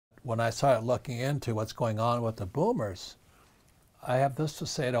when I started looking into what's going on with the boomers, I have this to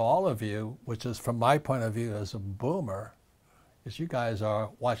say to all of you, which is from my point of view as a boomer, is you guys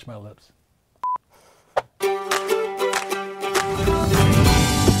are, watch my lips.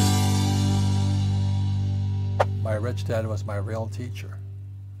 My rich dad was my real teacher.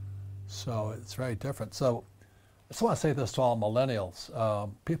 So it's very different. So I just want to say this to all millennials.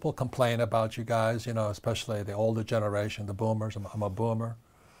 People complain about you guys, you know, especially the older generation, the boomers. I'm a boomer.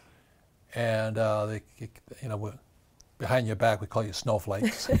 And, they, you know, behind your back, we call you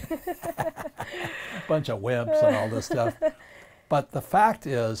snowflakes. Bunch of wimps and all this stuff. But the fact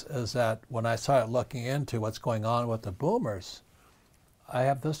is that when I started looking into what's going on with the boomers, I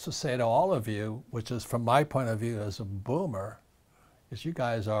have this to say to all of you, which is from my point of view as a boomer, is you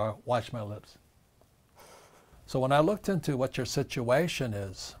guys are, watch my lips. So when I looked into what your situation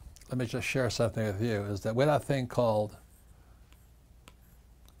is, let me just share something with you, is that we had a thing called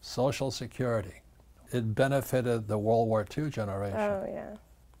Social Security. It benefited the World War II generation. Oh, yeah.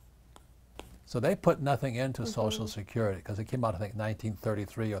 So they put nothing into Social Security because it came out, I think,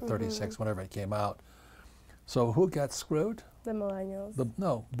 1933 or 36, whenever it came out. So who gets screwed? The millennials.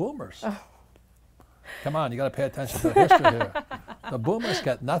 No, boomers. Oh. Come on, you got to pay attention to the history here. The boomers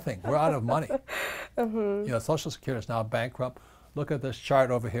get nothing. We're out of money. You know, Social Security is now bankrupt. Look at this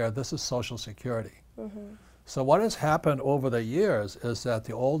chart over here. This is Social Security. So what has happened over the years is that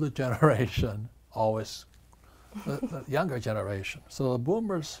the older generation always, the younger generation. So the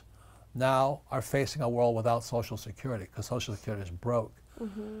boomers now are facing a world without Social Security because Social Security is broke.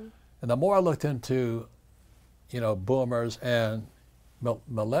 And the more I looked into, you know, boomers and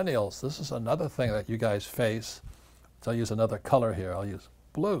millennials, this is another thing that you guys face. So I'll use another color here. I'll use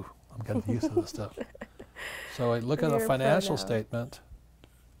blue. I'm getting used to this stuff. So I look at a financial statement.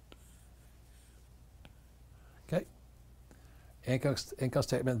 Okay. Income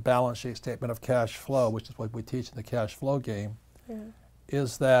statement, balance sheet, statement of cash flow, which is what we teach in the cash flow game,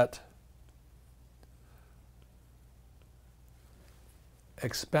 is that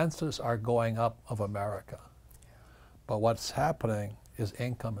expenses are going up of America. But what's happening is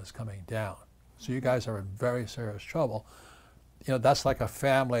income is coming down. So you guys are in very serious trouble. You know, that's like a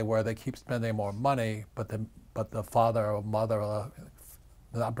family where they keep spending more money, but the father or mother are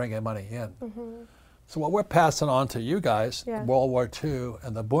not bringing money in. So what we're passing on to you guys, World War II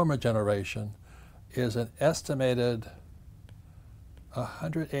and the boomer generation, is an estimated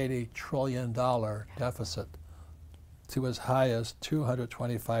 $180 trillion deficit to as high as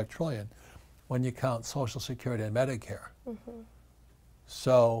 $225 trillion when you count Social Security and Medicare.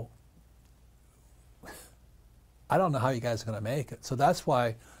 So I don't know how you guys are going to make it. So that's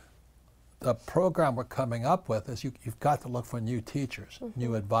why the program we're coming up with is you've got to look for new teachers,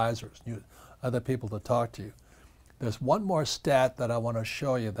 new advisors, new other people to talk to you. There's one more stat that I want to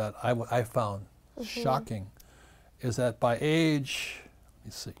show you that I found shocking, is that by age, let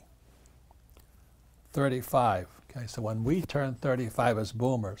me see, 35, okay, so when we turned 35 as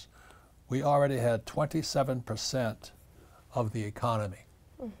boomers, we already had 27% of the economy.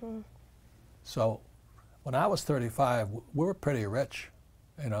 So when I was 35, we were pretty rich.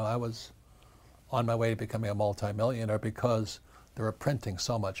 You know, I was on my way to becoming a multimillionaire because they were printing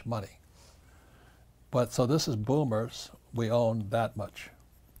so much money. But so this is boomers, we own that much,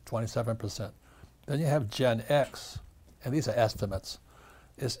 27%. Then you have Gen X, and these are estimates.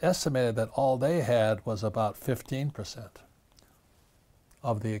 It's estimated that all they had was about 15%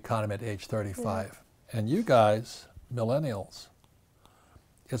 of the economy at age 35. And you guys, millennials,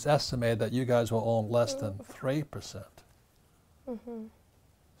 it's estimated that you guys will own less than 3%. So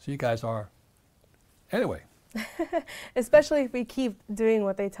you guys are, anyway. Especially if we keep doing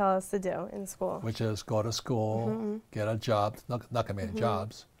what they tell us to do in school. Which is go to school, get a job, not going to be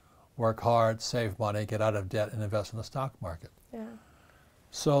jobs, work hard, save money, get out of debt, and invest in the stock market.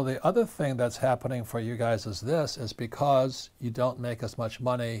 So the other thing that's happening for you guys is this, is because you don't make as much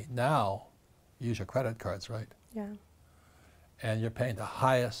money now, you use your credit cards, right? And you're paying the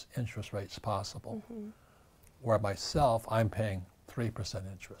highest interest rates possible. Where myself, I'm paying 3%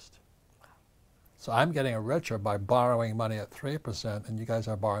 interest. So I'm getting richer by borrowing money at 3%, and you guys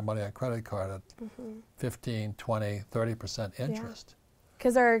are borrowing money on a credit card at 15, 20, 30% interest.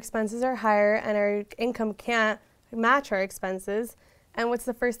 Because our expenses are higher and our income can't match our expenses. And what's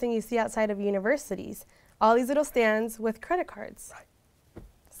the first thing you see outside of universities? All these little stands with credit cards.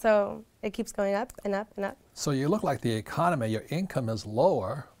 So it keeps going up and up and up. So you look like the economy, your income is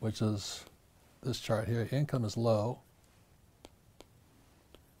lower, which is this chart here, income is low,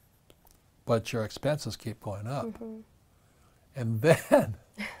 but your expenses keep going up. And then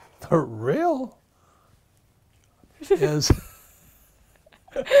the real is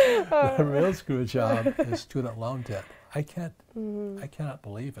The real screw job is student loan debt. I cannot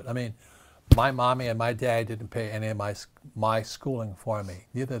believe it. I mean, my mommy and my dad didn't pay any of my schooling for me.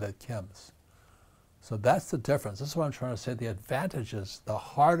 Neither did Kim's. So that's the difference. This is what I'm trying to say. The advantage is the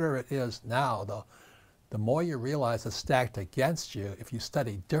harder it is now, the more you realize it's stacked against you. If you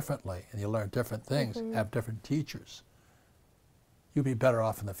study differently and you learn different things, have different teachers, you'll be better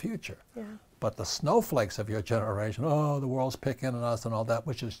off in the future. Yeah. But the snowflakes of your generation, oh, the world's picking on us and all that,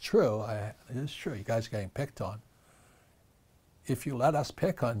 which is true. It is true. You guys are getting picked on. If you let us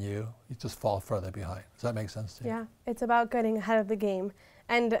pick on you, you just fall further behind. Does that make sense to you? Yeah, it's about getting ahead of the game.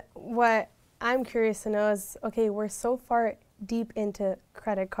 And what I'm curious to know is, okay, we're so far deep into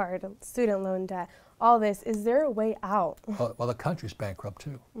credit card, student loan debt, all this. Is there a way out? Well, the country's bankrupt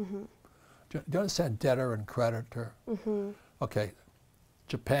too. Do you understand debtor and creditor? Okay,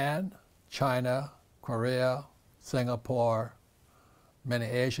 Japan, China, Korea, Singapore, many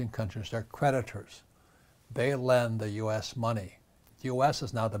Asian countries, they're creditors. They lend the U.S. money. The U.S.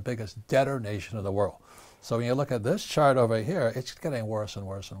 is now the biggest debtor nation of the world. So when you look at this chart over here, it's getting worse and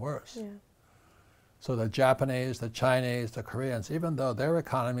worse and worse. Yeah. So the Japanese, the Chinese, the Koreans, even though their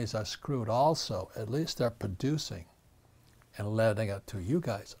economies are screwed also, at least they're producing and lending it to you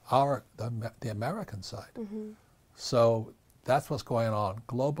guys, the American side. So that's what's going on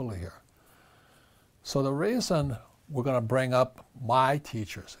globally here. So the reason we're going to bring up my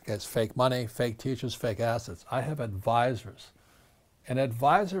teachers, against fake money, fake teachers, fake assets, I have advisors. An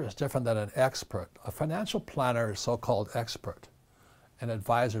advisor is different than an expert. A financial planner is so-called expert. An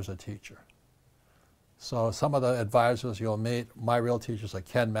advisor is a teacher. So some of the advisors you'll meet, my real teachers are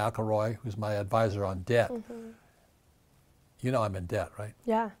Ken McElroy, who's my advisor on debt. You know I'm in debt, right?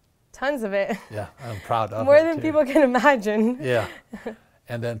 Yeah, tons of it. Yeah, I'm proud of it. More than people can imagine. Yeah.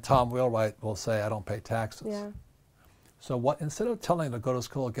 And then Tom Wheelwright will say, I don't pay taxes. Yeah. So instead of telling them to go to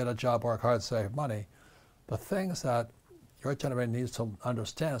school, get a job, work hard, save money, the things that your generation needs to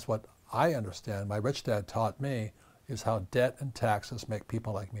understand is what I understand, my rich dad taught me, is how debt and taxes make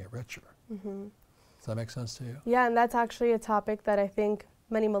people like me richer. Does that make sense to you? Yeah, and that's actually a topic that I think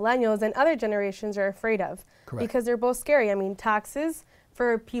many millennials and other generations are afraid of. Correct. Because they're both scary. I mean, taxes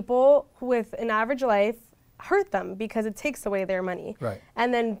for people with an average life hurt them because it takes away their money. Right.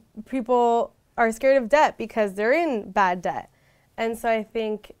 And then people are scared of debt because they're in bad debt. And so I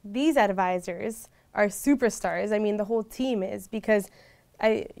think these advisors are superstars. I mean, the whole team is, because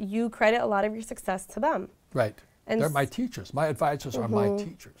you credit a lot of your success to them. Right. And they're my teachers. My advisors are my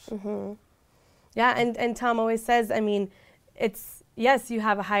teachers. Yeah, and Tom always says, I mean, it's, yes, you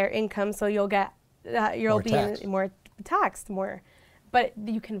have a higher income, so you'll get, more taxed more. But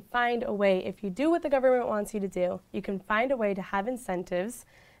you can find a way, if you do what the government wants you to do, you can find a way to have incentives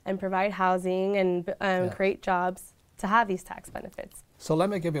and provide housing and create jobs to have these tax benefits. So let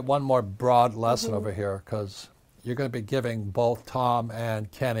me give you one more broad lesson over here, because you're going to be giving both Tom and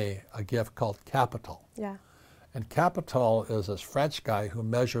Kenny a gift called capital. Yeah. And capital is this French guy who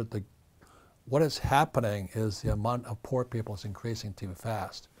measured what is happening is the amount of poor people is increasing too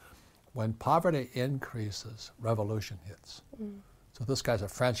fast. When poverty increases, revolution hits. So this guy's a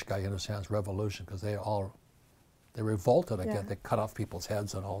French guy, he understands revolution, because they revolted again. They cut off people's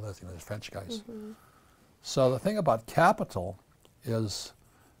heads and all this, these French guys. So the thing about capital is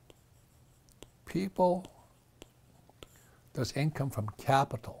there's income from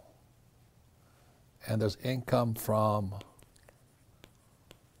capital, and there's income from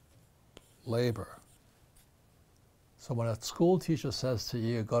labor. So when a school teacher says to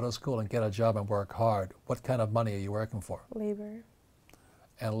you, go to school and get a job and work hard, what kind of money are you working for? Labor.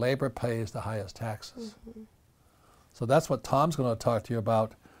 And labor pays the highest taxes. So that's what Tom's going to talk to you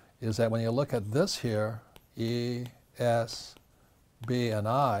about, is that when you look at this here, E, S, B, and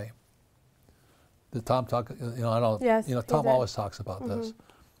I, Tom always talks about this.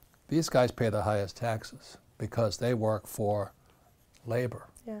 These guys pay the highest taxes because they work for labor.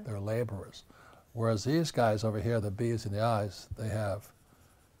 They're laborers. Whereas these guys over here, the B's and the I's, they have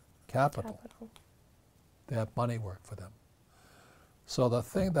capital. They have money work for them. So the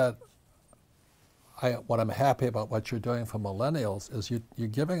thing that what I'm happy about what you're doing for millennials is you're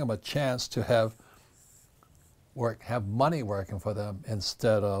giving them a chance to have money working for them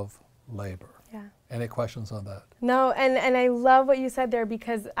instead of labor. Yeah. Any questions on that? No, and I love what you said there,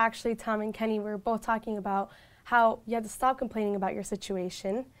 because actually Tom and Kenny were both talking about how you have to stop complaining about your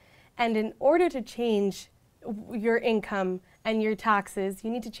situation. And in order to change your income and your taxes, you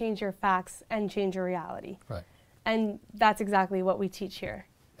need to change your facts and change your reality. Right. And that's exactly what we teach here.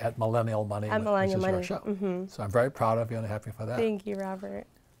 At Millennial Money, at Millennial which is Money. our show. So I'm very proud of you and happy for that. Thank you, Robert.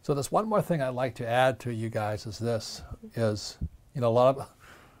 So there's one more thing I'd like to add to you guys is this, is, a lot of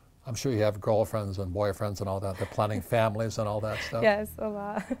I'm sure you have girlfriends and boyfriends and all that. They're planning families and all that stuff. Yes, a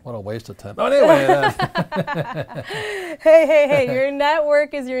lot. What a waste of time. Oh, anyway. Then. Hey, your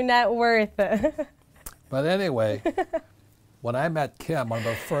network is your net worth. But anyway, when I met Kim, one of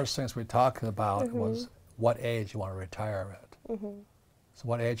the first things we talked about was what age you want to retire at. So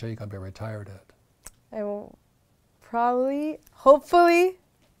what age are you going to be retired at? I will probably, hopefully,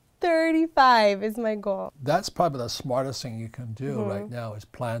 35 is my goal. That's probably the smartest thing you can do right now is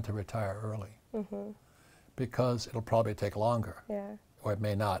plan to retire early. Because it'll probably take longer. Yeah. Or it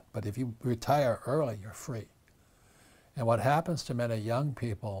may not. But if you retire early, you're free. And what happens to many young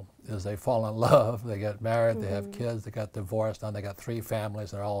people is they fall in love, they get married, they have kids, they got divorced, now they got 3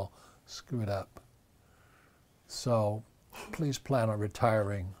 families, they're all screwed up. So please plan on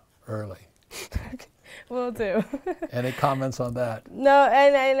retiring early. Will do. Any comments on that? No,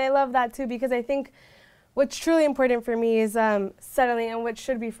 and I love that too, because I think what's truly important for me is settling, and what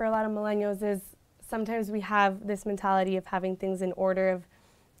should be for a lot of millennials is sometimes we have this mentality of having things in order, of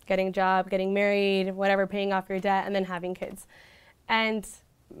getting a job, getting married, whatever, paying off your debt, and then having kids. And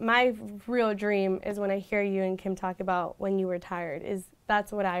my real dream is when I hear you and Kim talk about when you retired, is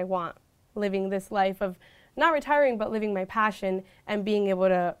that's what I want, living this life of not retiring, but living my passion and being able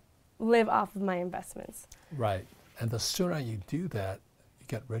to live off of my investments. Right. And the sooner you do that, you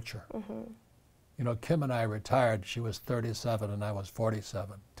get richer. You know, Kim and I retired. She was 37 and I was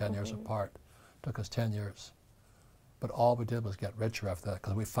 47, 10 years apart. Took us 10 years. But all we did was get richer after that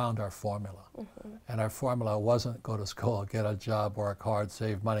because we found our formula. And our formula wasn't go to school, get a job, work hard,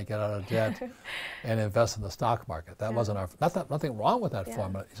 save money, get out of debt, and invest in the stock market. That wasn't our, nothing wrong with that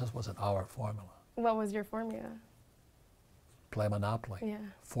formula. It just wasn't our formula. What was your formula? Play Monopoly. Yeah.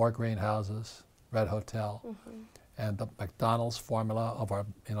 4 greenhouses, Red Hotel. And the McDonald's formula of our,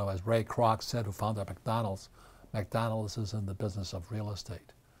 you know, as Ray Kroc said, who founded McDonald's is in the business of real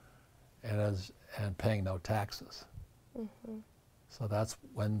estate and paying no taxes. So that's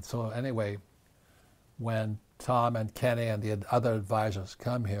when, so anyway, when Tom and Kenny and the other advisors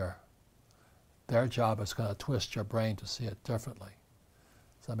come here, their job is going to twist your brain to see it differently.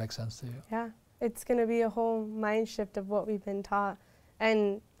 Does that make sense to you? Yeah, it's going to be a whole mind shift of what we've been taught,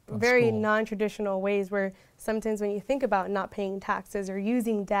 and From very school. non-traditional ways where sometimes when you think about not paying taxes or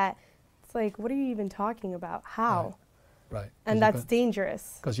using debt, it's like, what are you even talking about? How? Right. And that's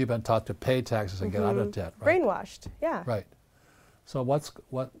dangerous. Because you've been taught to pay taxes and get out of debt, right? Brainwashed, yeah. Right. So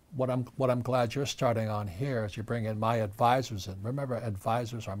what I'm glad you're starting on here is you bring in my advisors in. Remember,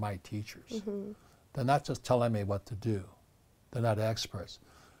 advisors are my teachers. They're not just telling me what to do. They're not experts.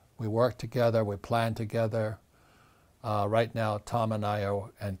 We work together. We plan together. Right now, Tom and I are,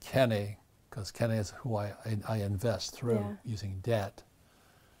 and Kenny, because Kenny is who I invest through using debt.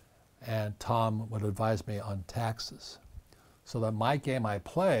 And Tom would advise me on taxes. So that my game I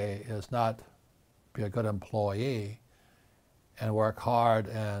play is not be a good employee and work hard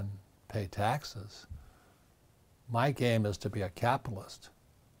and pay taxes. My game is to be a capitalist,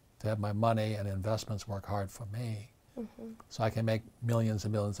 to have my money and investments work hard for me, so I can make millions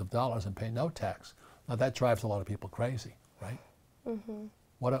and millions of dollars and pay no tax. Now that drives a lot of people crazy, right? Have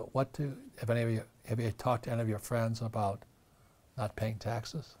you talked to any of your friends about not paying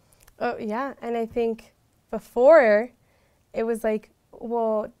taxes? Oh, yeah, and I think before it was like,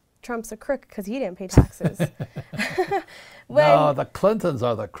 well, Trump's a crook because he didn't pay taxes. No, the Clintons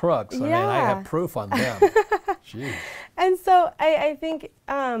are the crooks. I mean, I have proof on them. Jeez. And so I think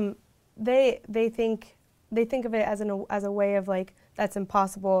they think of it as a way of like, that's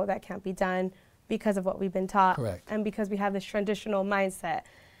impossible, that can't be done because of what we've been taught. Correct. And because we have this traditional mindset.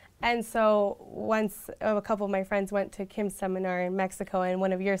 And so once a couple of my friends went to Kim's seminar in Mexico and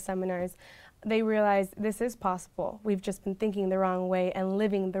one of your seminars, they realized this is possible. We've just been thinking the wrong way and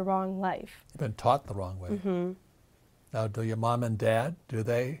living the wrong life. You've been taught the wrong way. Now, do your mom and dad, do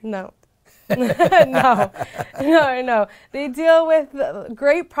they? No. No. They deal with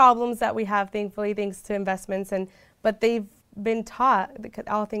great problems that we have, thankfully, thanks to investments, but they've been taught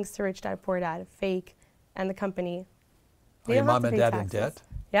all things to rich dad, poor dad, fake, and the company. Are your mom and dad in debt?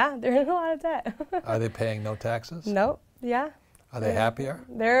 Yeah, they're in a lot of debt. Are they paying no taxes? No, yeah. Are they happier?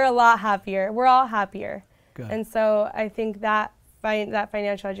 They're a lot happier. We're all happier. Good. And so I think that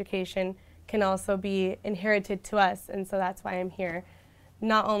financial education can also be inherited to us, and so that's why I'm here,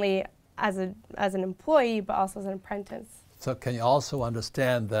 not only as an employee, but also as an apprentice. So can you also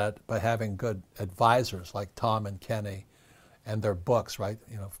understand that by having good advisors like Tom and Kenny and their books, right,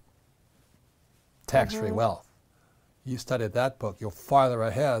 you know, Tax-Free Wealth, you studied that book, you're farther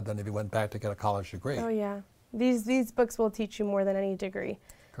ahead than if you went back to get a college degree. Oh, yeah. These books will teach you more than any degree.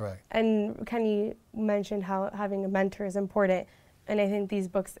 Correct. And Kenny mentioned how having a mentor is important. And I think these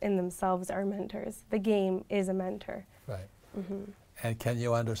books in themselves are mentors. The game is a mentor. Right. And can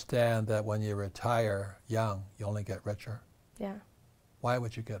you understand that when you retire young, you only get richer? Yeah. Why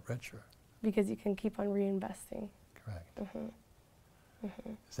would you get richer? Because you can keep on reinvesting. Correct.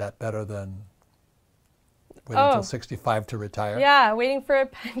 Is that better than waiting until 65 to retire? Yeah, waiting for a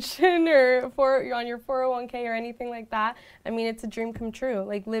pension or on your 401k or anything like that. I mean, it's a dream come true.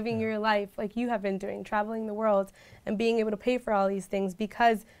 Like living your life like you have been doing, traveling the world and being able to pay for all these things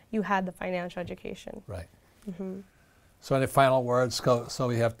because you had the financial education. Right. So any final words? So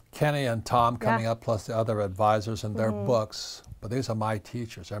we have Kenny and Tom coming up, plus the other advisors and their books. But these are my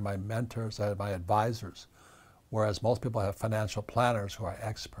teachers. They're my mentors. They're my advisors. Whereas most people have financial planners who are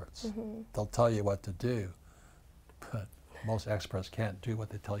experts. They'll tell you what to do. But most experts can't do what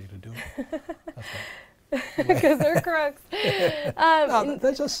they tell you to do. Because they're crooks. No,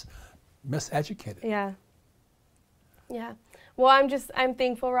 they're just miseducated. Yeah. Yeah. Well, I'm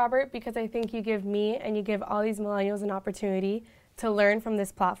thankful, Robert, because I think you give me and you give all these millennials an opportunity to learn from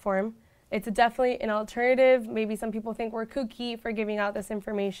this platform. It's definitely an alternative. Maybe some people think we're kooky for giving out this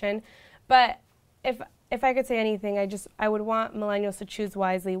information. But if I could say anything, I would want millennials to choose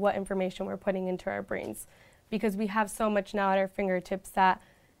wisely what information we're putting into our brains. Because we have so much now at our fingertips that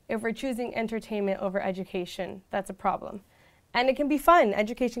if we're choosing entertainment over education, that's a problem. And it can be fun.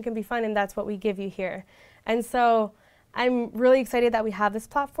 Education can be fun, and that's what we give you here. And so I'm really excited that we have this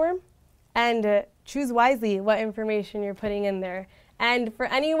platform, and choose wisely what information you're putting in there. And for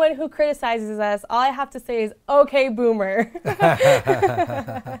anyone who criticizes us, all I have to say is, okay, boomer.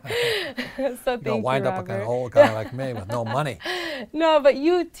 So thank you, wind up Robert. like an old guy like me with no money. No, but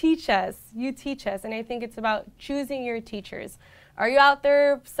you teach us. You teach us. And I think it's about choosing your teachers. Are you out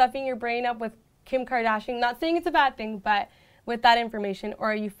there stuffing your brain up with Kim Kardashian? Not saying it's a bad thing, but with that information,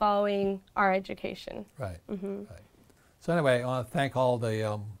 or are you following our education? Right. Right. So anyway, I want to thank all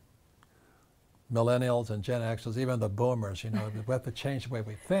the millennials and Gen Xers, even the boomers. We have to change the way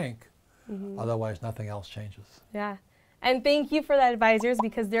we think. Otherwise, nothing else changes. Yeah. And thank you for the advisors,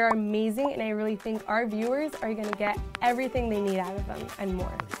 because they're amazing, and I really think our viewers are going to get everything they need out of them and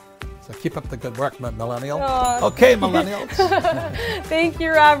more. So keep up the good work, millennial. Oh. Okay, millennials. Thank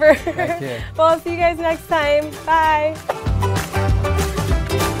you, Robert. Thank you. Well, I'll see you guys next time. Bye.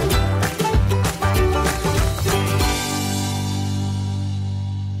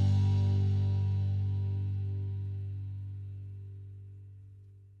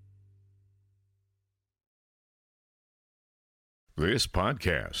 This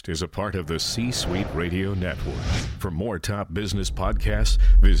podcast is a part of the C-Suite Radio Network. For more top business podcasts,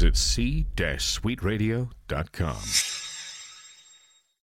 visit c-suiteradio.com.